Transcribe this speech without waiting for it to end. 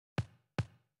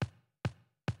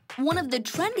One of the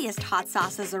trendiest hot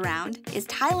sauces around is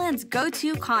Thailand's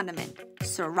go-to condiment,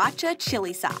 sriracha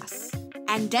chili sauce.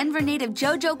 And Denver native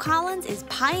JoJo Collins is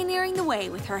pioneering the way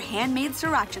with her handmade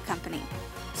sriracha company.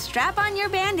 Strap on your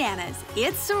bandanas,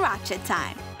 it's sriracha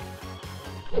time.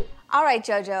 All right,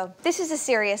 JoJo, this is a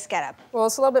serious getup. Well,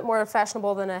 it's a little bit more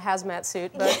fashionable than a hazmat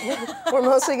suit, but we're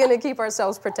mostly gonna keep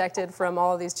ourselves protected from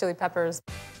all of these chili peppers.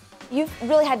 You've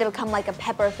really had to become like a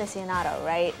pepper aficionado,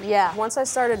 right? Yeah. Once I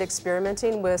started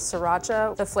experimenting with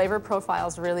sriracha, the flavor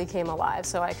profiles really came alive.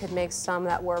 So I could make some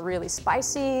that were really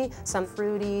spicy, some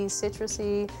fruity,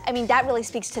 citrusy. I mean, that really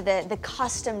speaks to the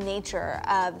custom nature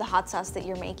of the hot sauce that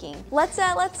you're making. Let's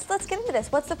get into this.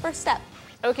 What's the first step?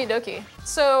 Okie dokie.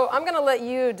 So I'm gonna let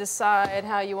you decide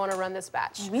how you wanna run this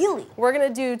batch. Really? We're gonna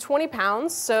do 20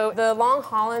 pounds. So the Long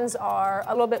Hollands are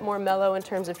a little bit more mellow in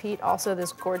terms of heat, also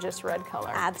this gorgeous red color.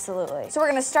 Absolutely. So we're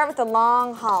gonna start with the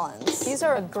Long Hollands. These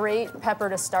are a great pepper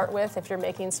to start with if you're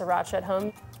making sriracha at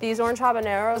home. These orange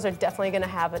habaneros are definitely gonna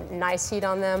have a nice heat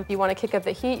on them. If you wanna kick up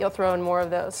the heat, you'll throw in more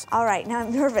of those. All right, now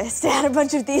I'm nervous to add a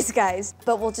bunch of these guys,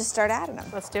 but we'll just start adding them.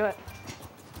 Let's do it.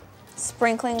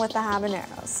 Sprinkling with the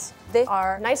habaneros. They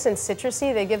are nice and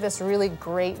citrusy. They give this really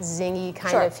great zingy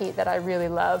kind of heat that I really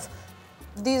love.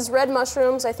 These red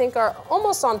mushrooms, I think, are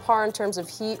almost on par in terms of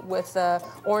heat with the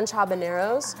orange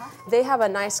habaneros. They have a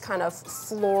nice kind of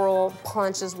floral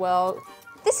punch as well.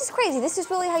 This is crazy. This is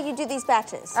really how you do these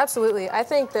batches. Absolutely. I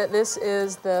think that this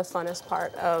is the funnest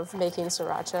part of making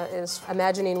sriracha, is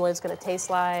imagining what it's going to taste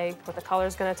like, what the color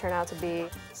is going to turn out to be.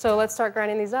 So let's start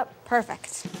grinding these up.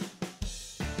 Perfect.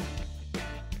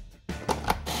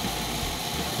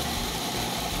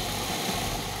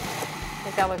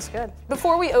 I think that looks good.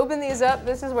 Before we open these up,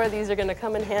 this is where these are gonna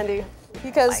come in handy,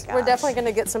 because we're definitely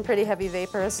gonna get some pretty heavy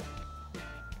vapors.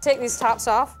 Take these tops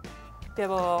off, give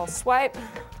a little swipe.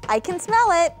 I can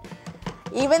smell it,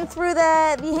 even through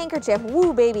the handkerchief.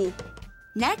 Woo, baby.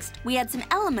 Next, we add some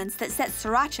elements that set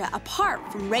sriracha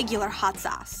apart from regular hot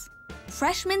sauce.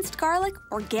 Fresh minced garlic,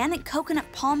 organic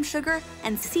coconut palm sugar,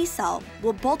 and sea salt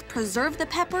will both preserve the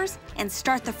peppers and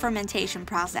start the fermentation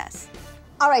process.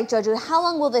 All right, JoJo, how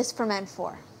long will this ferment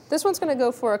for? This one's gonna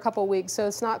go for a couple weeks, so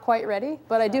it's not quite ready,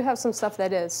 but I do have some stuff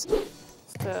that is.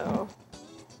 So,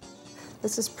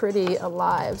 this is pretty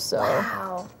alive, so.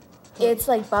 Wow, it's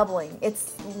like bubbling.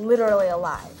 It's literally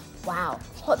alive. Wow,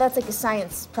 oh, that's like a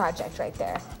science project right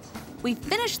there. We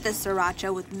finished the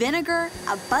sriracha with vinegar,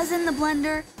 a buzz in the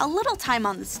blender, a little time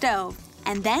on the stove,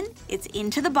 and then it's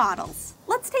into the bottles.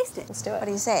 Let's taste it. Let's do it. What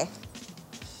do you say?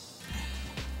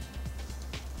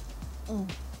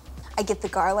 I get the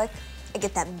garlic, I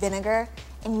get that vinegar,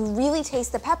 and you really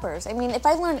taste the peppers. I mean, if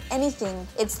I've learned anything,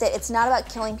 it's that it's not about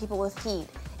killing people with heat.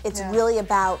 It's really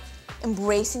about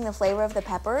embracing the flavor of the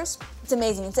peppers. It's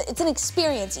amazing. It's an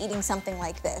experience eating something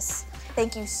like this.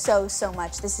 Thank you so, so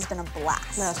much. This has been a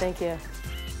blast. No, thank you.